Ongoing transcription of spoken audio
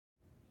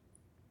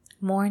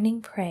Morning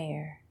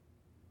Prayer,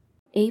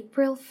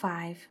 April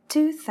 5,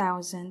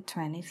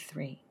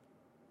 2023,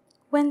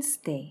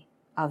 Wednesday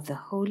of the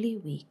Holy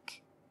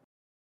Week.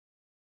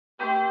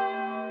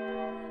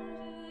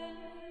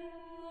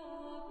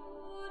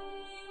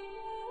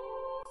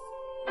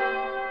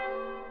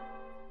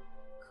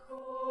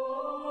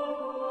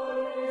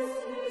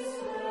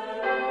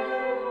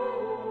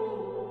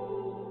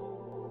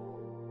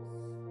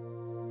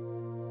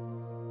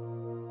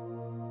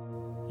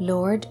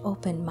 Lord,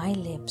 open my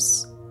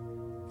lips,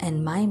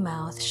 and my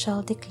mouth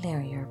shall declare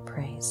your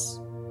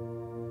praise.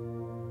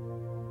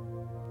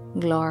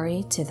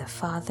 Glory to the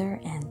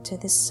Father, and to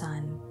the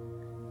Son,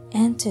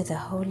 and to the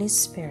Holy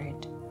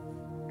Spirit,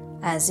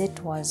 as it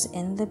was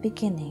in the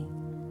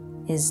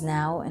beginning, is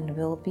now, and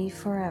will be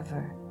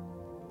forever.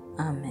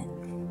 Amen.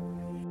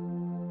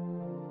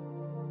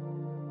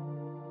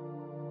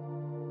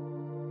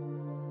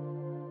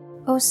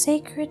 O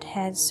sacred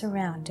head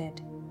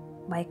surrounded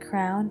by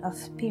crown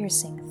of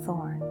piercing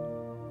thorn,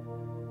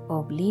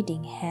 O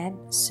bleeding head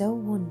so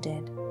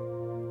wounded,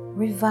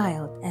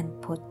 reviled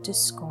and put to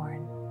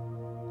scorn,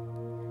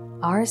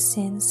 our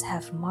sins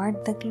have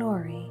marred the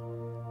glory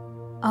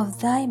of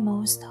thy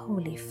most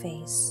holy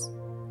face,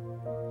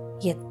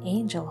 yet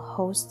angel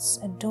hosts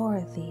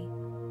adore thee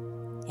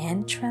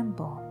and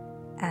tremble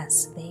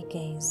as they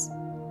gaze.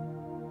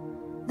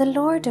 The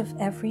Lord of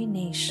every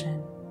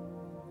nation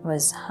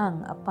was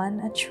hung upon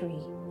a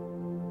tree.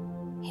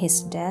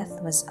 His death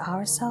was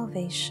our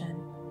salvation,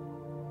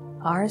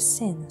 our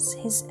sins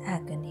his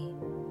agony.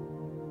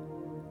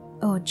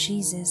 O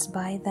Jesus,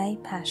 by thy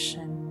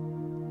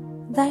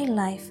passion, thy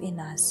life in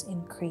us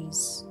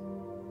increase.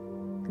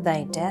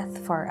 Thy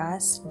death for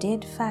us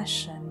did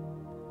fashion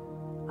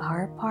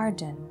our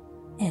pardon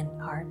and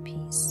our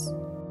peace.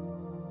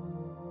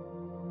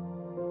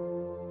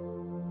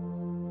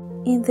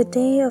 In the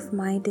day of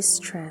my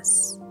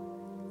distress,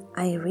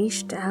 I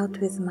reached out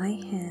with my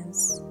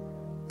hands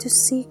to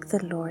seek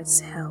the Lord's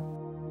help.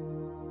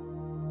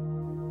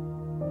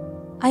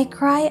 I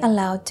cry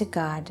aloud to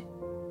God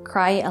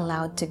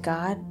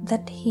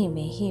that he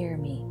may hear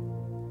me.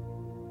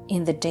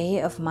 In the day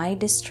of my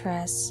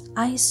distress,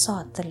 I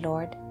sought the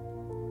Lord.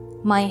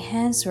 My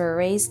hands were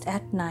raised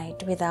at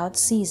night without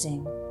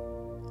ceasing.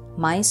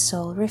 My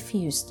soul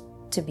refused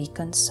to be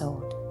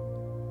consoled.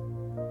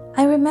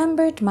 I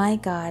remembered my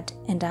God,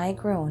 and I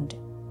groaned.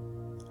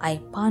 I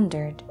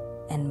pondered,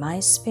 and my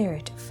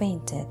spirit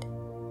fainted.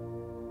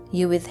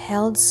 You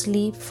withheld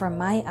sleep from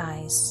my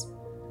eyes.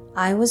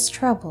 I was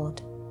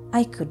troubled,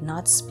 I could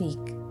not speak.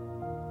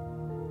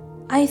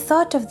 I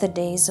thought of the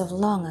days of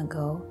long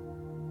ago,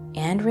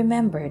 and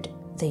remembered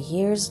the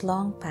years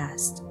long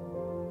past.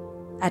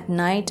 At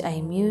night I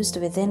mused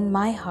within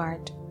my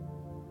heart.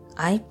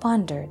 I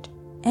pondered,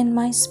 and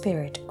my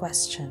spirit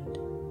questioned.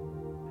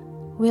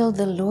 Will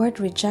the Lord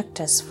reject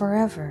us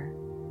forever?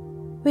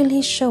 Will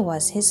he show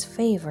us his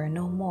favor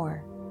no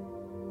more?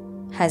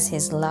 Has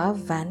his love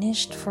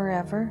vanished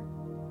forever?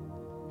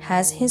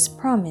 Has his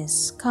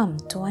promise come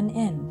to an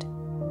end?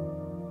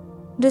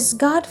 Does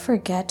God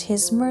forget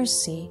his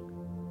mercy,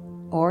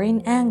 or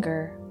in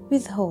anger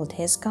withhold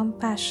his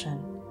compassion?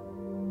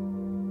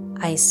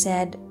 I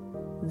said,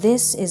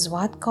 this is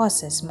what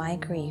causes my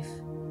grief,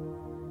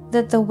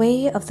 that the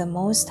way of the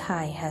Most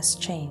High has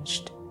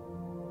changed.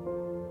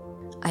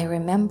 I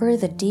remember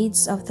the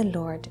deeds of the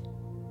Lord.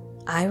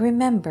 I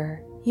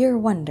remember your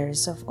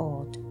wonders of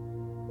old.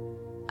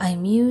 I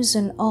muse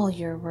on all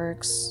your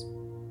works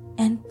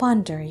and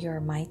ponder your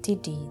mighty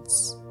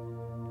deeds.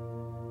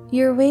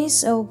 Your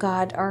ways, O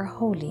God, are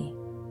holy.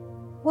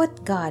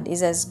 What God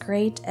is as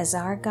great as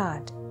our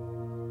God?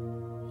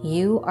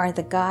 You are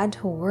the God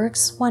who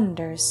works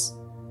wonders.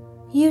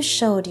 You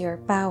showed your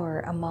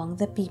power among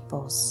the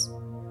peoples.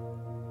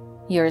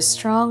 Your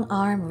strong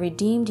arm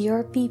redeemed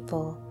your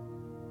people,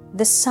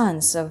 the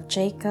sons of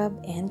Jacob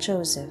and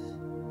Joseph.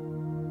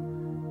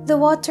 The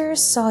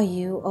waters saw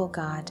you, O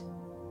God.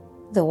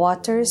 The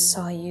waters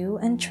saw you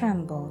and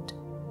trembled.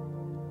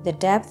 The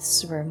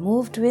depths were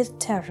moved with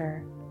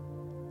terror.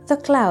 The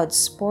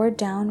clouds poured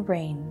down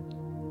rain.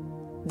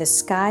 The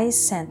skies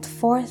sent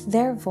forth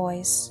their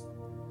voice.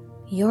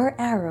 Your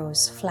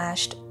arrows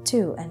flashed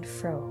to and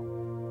fro.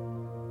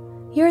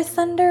 Your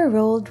thunder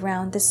rolled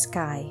round the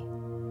sky.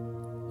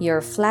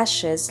 Your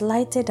flashes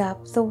lighted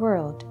up the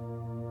world.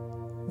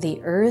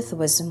 The earth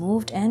was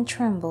moved and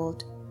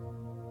trembled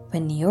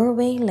when your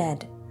way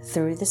led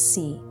through the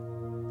sea,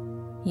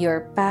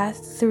 your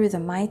path through the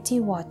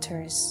mighty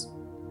waters,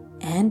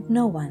 and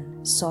no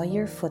one saw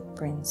your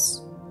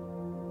footprints.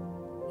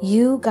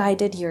 You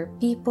guided your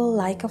people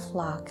like a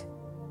flock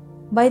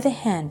by the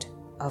hand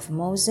of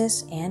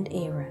Moses and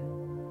Aaron.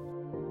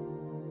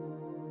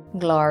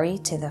 Glory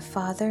to the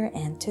Father,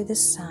 and to the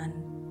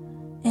Son,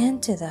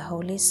 and to the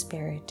Holy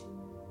Spirit,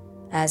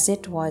 as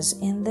it was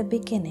in the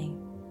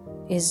beginning,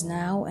 is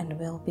now, and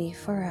will be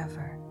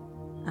forever.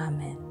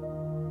 Amen.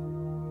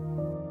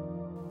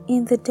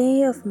 In the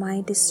day of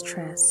my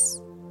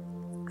distress,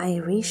 I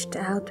reached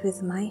out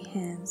with my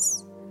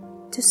hands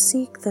to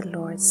seek the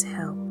Lord's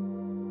help.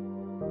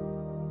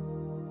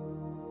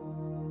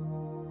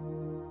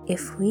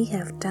 If we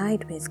have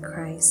died with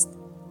Christ,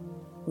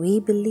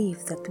 we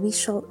believe that we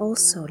shall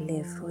also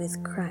live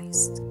with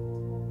Christ.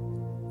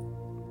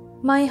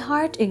 My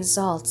heart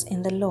exalts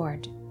in the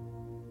Lord.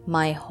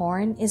 My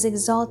horn is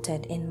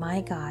exalted in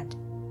my God.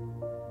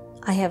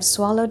 I have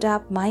swallowed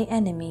up my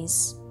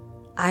enemies.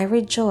 I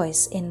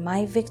rejoice in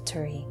my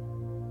victory.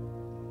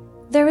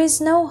 There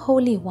is no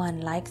Holy One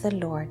like the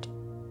Lord.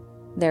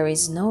 There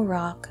is no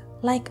rock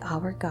like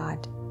our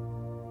God.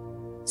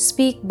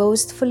 Speak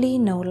boastfully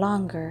no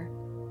longer,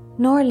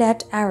 nor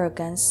let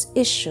arrogance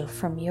issue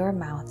from your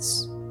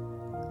mouths.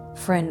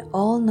 For an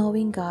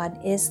all-knowing God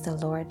is the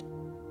Lord,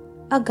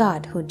 a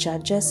God who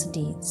judges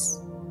deeds.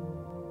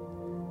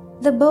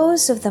 The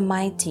bows of the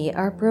mighty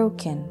are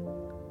broken,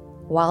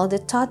 while the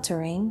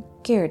tottering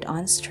gird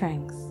on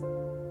strength.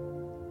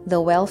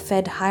 The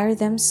well-fed hire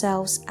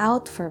themselves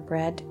out for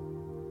bread,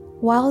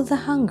 while the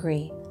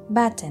hungry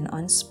batten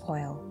on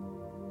spoil.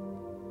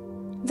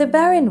 The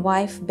barren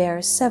wife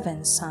bears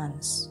 7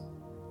 sons,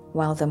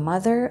 while the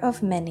mother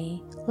of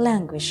many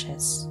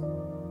languishes.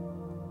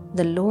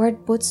 The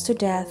Lord puts to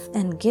death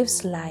and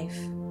gives life.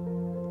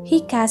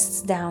 He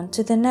casts down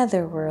to the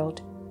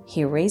netherworld.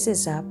 He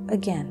raises up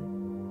again.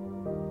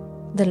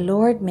 The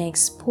Lord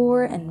makes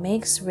poor and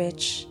makes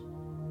rich.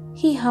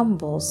 He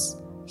humbles,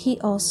 he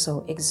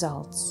also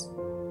exalts.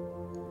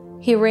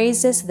 He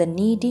raises the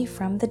needy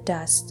from the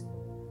dust.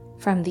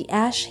 From the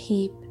ash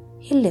heap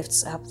he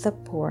lifts up the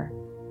poor,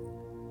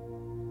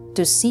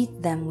 to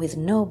seat them with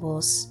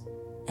nobles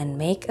and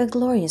make a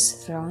glorious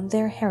throne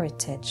their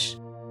heritage.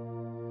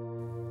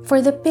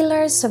 For the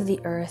pillars of the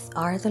earth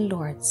are the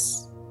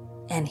Lord's,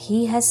 and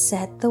he has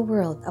set the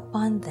world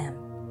upon them.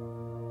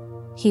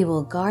 He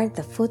will guard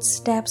the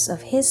footsteps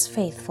of his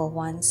faithful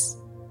ones,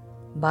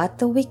 but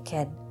the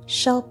wicked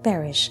shall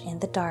perish in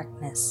the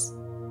darkness.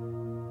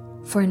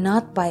 For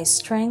not by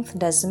strength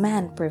does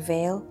man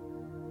prevail.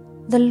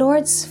 The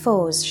Lord's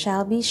foes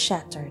shall be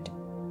shattered.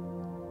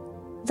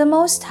 The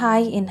Most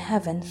High in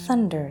heaven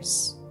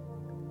thunders.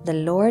 The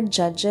Lord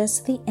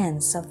judges the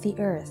ends of the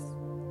earth.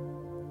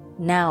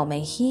 Now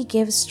may he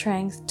give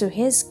strength to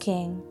his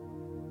king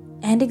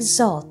and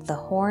exalt the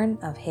horn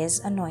of his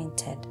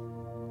anointed.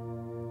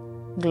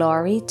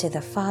 Glory to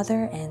the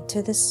Father and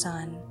to the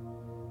Son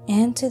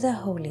and to the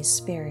Holy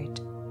Spirit,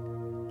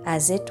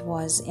 as it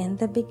was in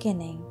the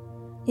beginning,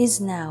 is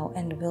now,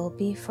 and will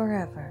be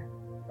forever.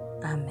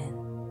 Amen.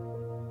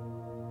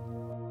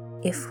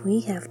 If we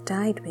have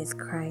died with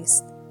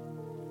Christ,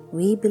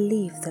 we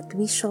believe that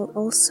we shall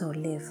also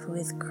live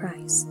with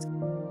Christ.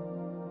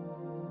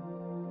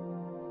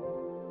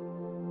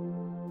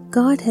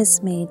 God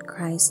has made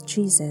Christ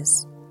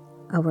Jesus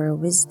our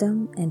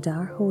wisdom and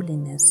our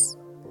holiness.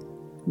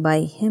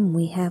 By him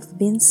we have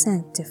been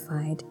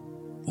sanctified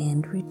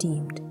and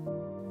redeemed.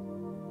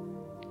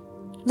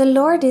 The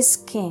Lord is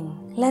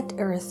King, let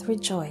earth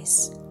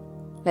rejoice.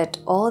 Let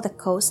all the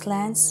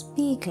coastlands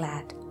be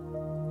glad.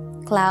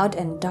 Cloud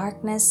and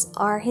darkness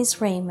are his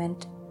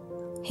raiment,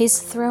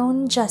 his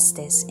throne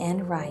justice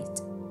and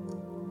right.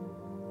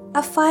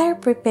 A fire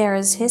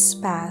prepares his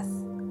path,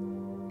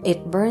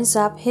 it burns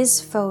up his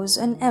foes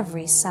on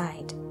every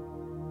side.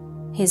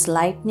 His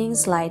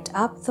lightnings light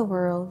up the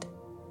world,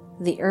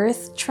 the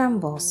earth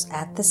trembles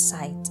at the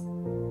sight.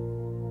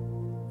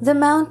 The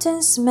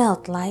mountains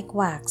melt like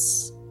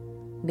wax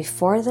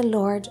before the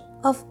Lord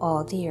of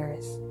all the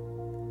earth.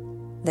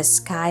 The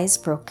skies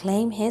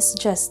proclaim his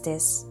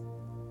justice,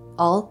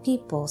 all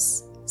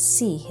peoples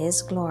see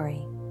his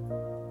glory.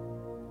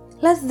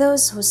 Let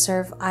those who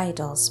serve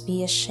idols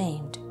be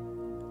ashamed,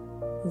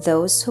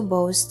 those who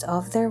boast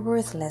of their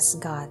worthless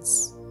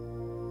gods.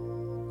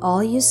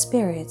 All you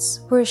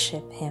spirits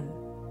worship him.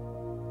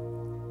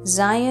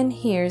 Zion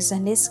hears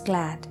and is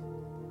glad.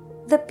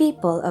 The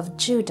people of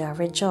Judah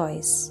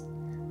rejoice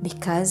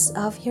because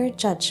of your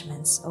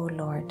judgments, O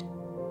Lord.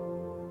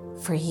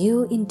 For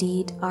you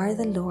indeed are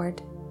the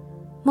Lord,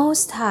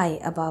 most high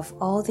above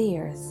all the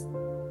earth,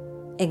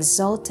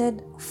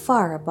 exalted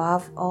far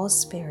above all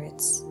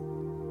spirits.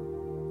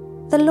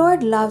 The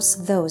Lord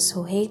loves those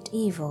who hate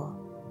evil.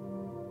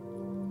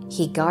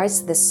 He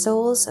guards the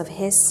souls of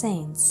his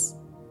saints.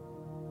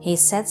 He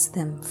sets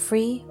them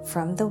free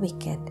from the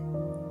wicked.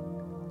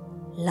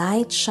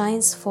 Light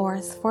shines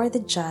forth for the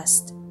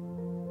just,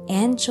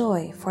 and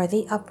joy for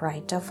the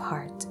upright of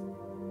heart.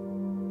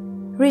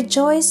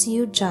 Rejoice,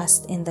 you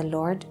just, in the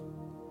Lord.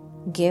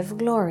 Give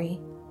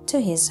glory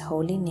to his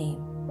holy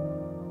name.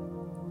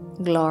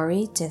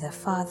 Glory to the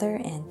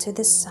Father, and to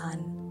the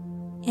Son,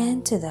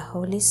 and to the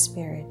Holy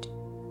Spirit,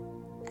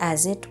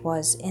 as it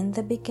was in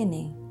the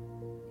beginning,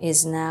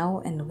 is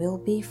now, and will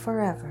be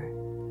forever.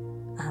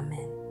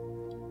 Amen.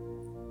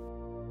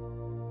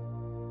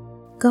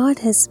 God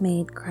has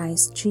made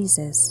Christ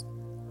Jesus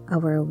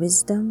our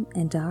wisdom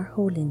and our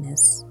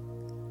holiness.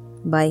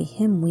 By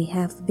him we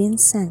have been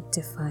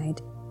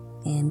sanctified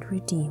and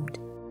redeemed.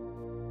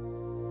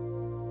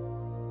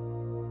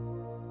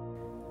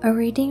 A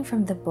reading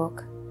from the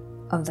book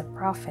of the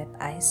prophet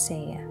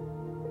Isaiah.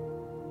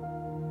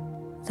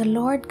 The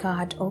Lord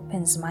God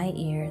opens my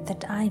ear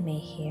that I may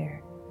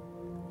hear.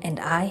 and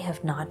I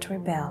have not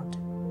rebelled.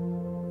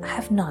 I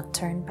have not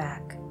turned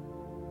back.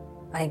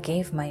 I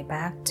gave my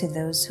back to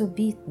those who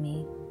beat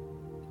me,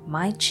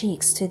 my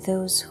cheeks to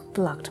those who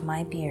plucked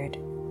my beard.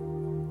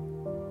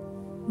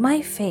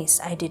 My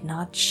face I did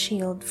not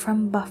shield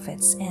from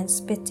buffets and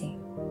spitting.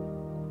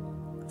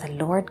 The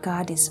Lord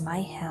God is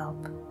my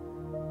help,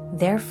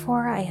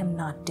 therefore I am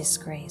not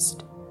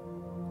disgraced.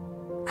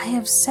 I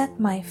have set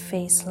my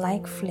face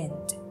like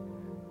flint,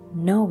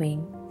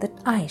 knowing that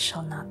I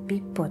shall not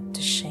be put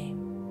to shame.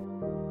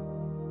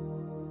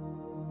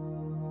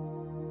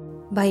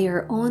 By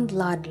your own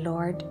blood,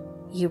 Lord,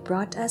 you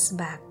brought us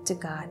back to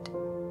God.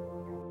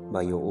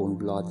 By your own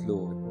blood,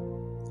 Lord,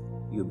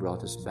 you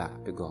brought us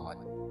back to God.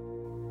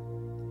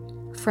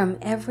 From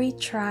every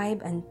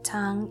tribe and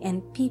tongue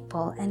and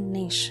people and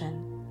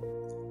nation,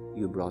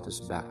 you brought us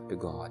back to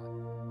God.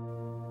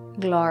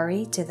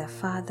 Glory to the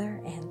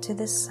Father, and to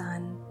the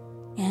Son,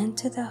 and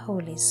to the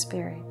Holy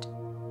Spirit.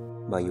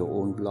 By your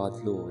own blood,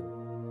 Lord,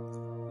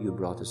 you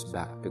brought us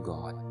back to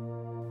God.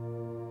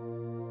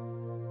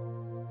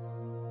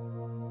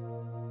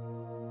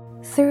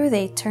 Through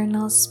the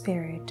eternal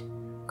Spirit,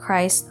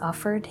 Christ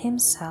offered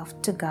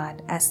himself to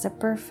God as the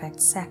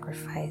perfect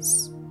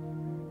sacrifice.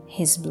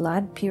 His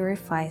blood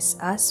purifies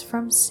us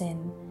from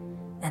sin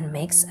and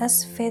makes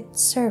us fit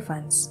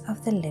servants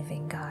of the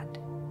living God.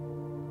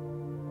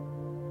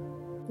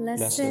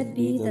 Blessed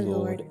be the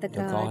Lord, the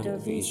God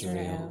of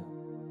Israel.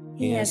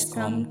 He has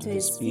come to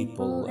his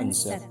people and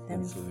set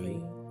them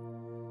free.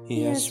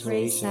 He has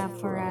raised up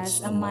for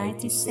us a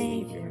mighty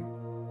Savior,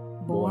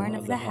 born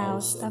of the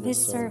house of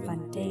his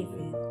servant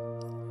David.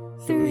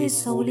 Through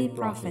his holy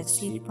prophets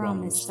he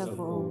promised of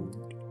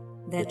old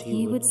that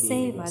he would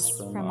save us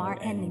from our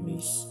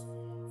enemies,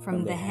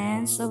 from the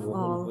hands of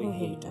all who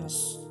hate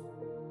us.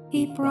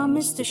 He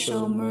promised to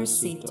show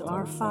mercy to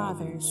our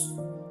fathers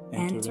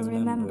and to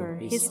remember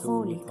his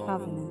holy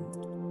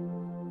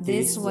covenant.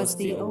 This was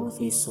the oath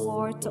he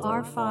swore to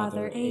our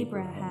father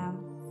Abraham,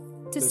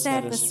 to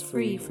set us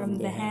free from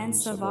the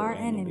hands of our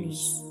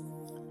enemies,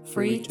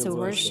 free to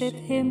worship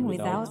him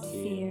without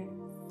fear,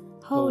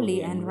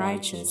 holy and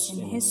righteous in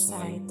his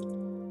sight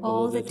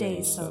all the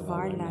days of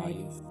our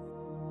life.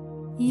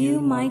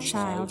 You, my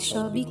child,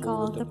 shall be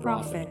called the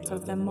prophet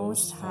of the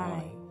Most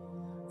High,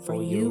 for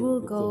you will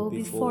go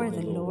before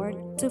the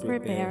Lord to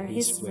prepare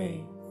his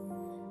way,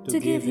 to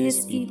give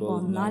his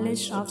people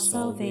knowledge of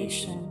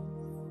salvation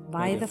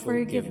by the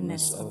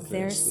forgiveness of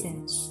their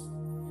sins.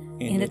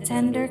 In the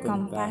tender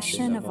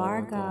compassion of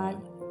our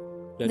God,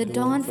 the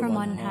dawn from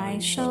on high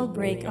shall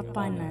break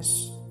upon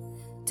us,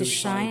 to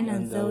shine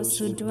on those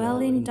who dwell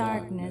in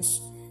darkness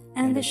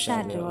and the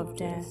shadow of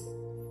death,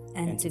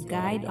 and to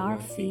guide our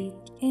feet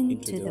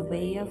into the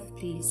way of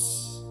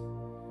peace.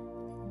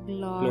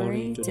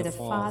 Glory to the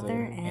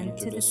Father, and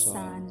to the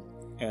Son,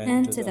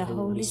 and to the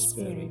Holy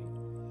Spirit,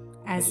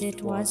 as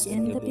it was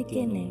in the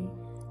beginning,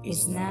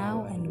 is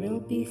now, and will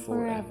be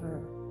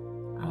forever.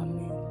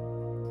 Amen.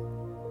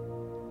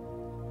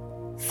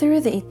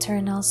 Through the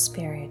eternal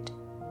Spirit,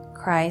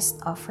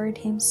 Christ offered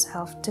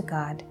himself to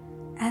God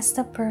as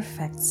the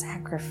perfect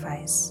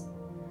sacrifice.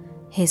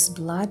 His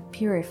blood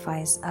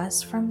purifies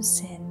us from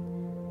sin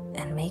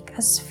and makes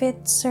us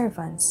fit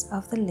servants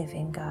of the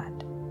living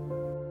God.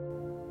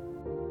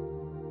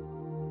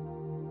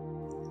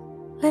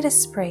 Let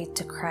us pray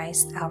to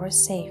Christ our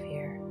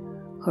Savior,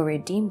 who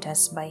redeemed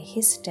us by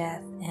his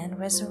death and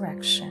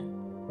resurrection.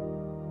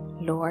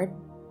 Lord,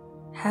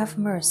 have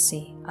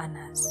mercy on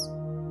us.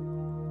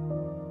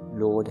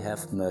 Lord,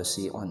 have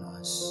mercy on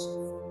us.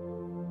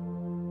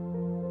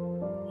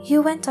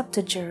 You went up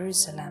to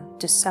Jerusalem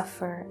to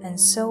suffer and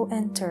so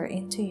enter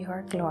into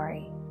your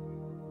glory.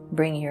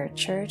 Bring your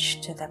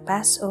church to the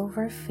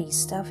Passover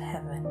feast of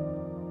heaven.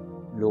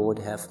 Lord,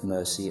 have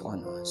mercy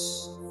on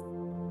us.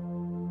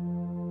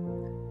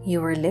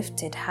 You were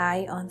lifted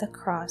high on the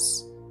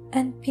cross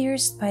and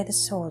pierced by the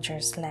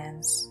soldiers'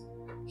 lance.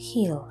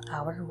 Heal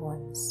our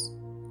wounds.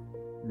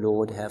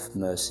 Lord, have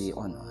mercy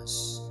on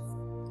us.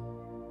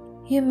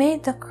 You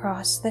made the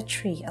cross the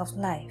tree of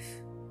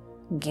life.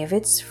 Give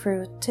its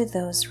fruit to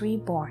those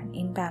reborn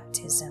in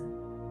baptism.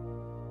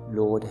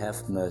 Lord,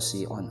 have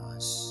mercy on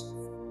us.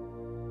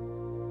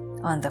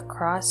 On the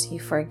cross you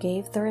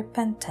forgave the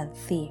repentant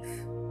thief.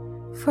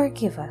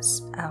 Forgive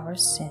us our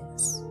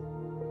sins.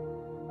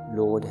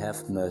 Lord,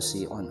 have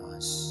mercy on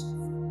us.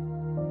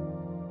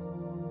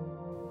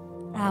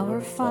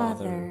 Our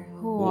Father,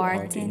 who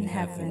art in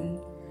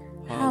heaven,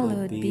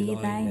 hallowed be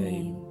thy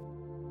name.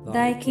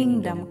 Thy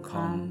kingdom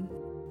come,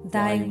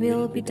 thy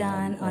will be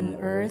done on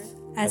earth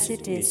as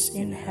it is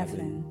in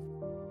heaven.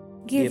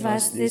 Give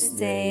us this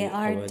day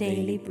our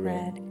daily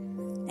bread,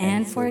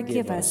 and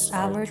forgive us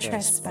our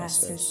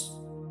trespasses,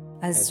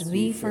 as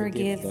we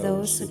forgive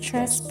those who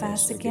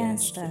trespass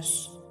against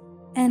us.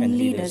 And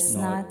lead us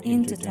not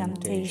into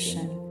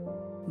temptation,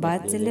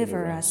 but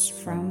deliver us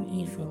from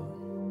evil.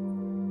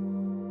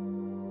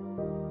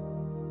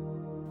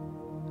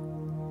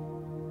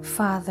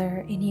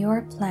 Father, in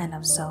your plan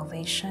of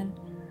salvation,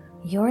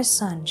 your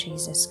Son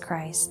Jesus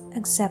Christ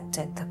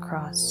accepted the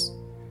cross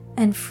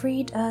and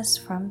freed us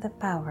from the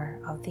power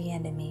of the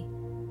enemy.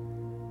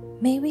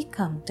 May we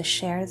come to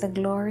share the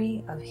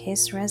glory of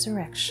his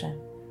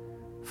resurrection,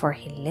 for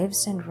he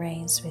lives and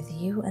reigns with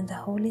you and the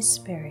Holy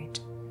Spirit,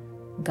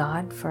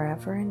 God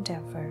forever and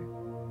ever.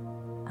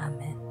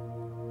 Amen.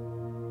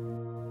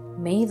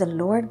 May the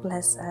Lord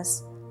bless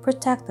us,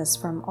 protect us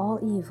from all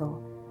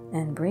evil,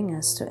 and bring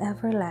us to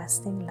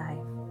everlasting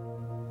life.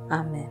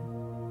 Amen.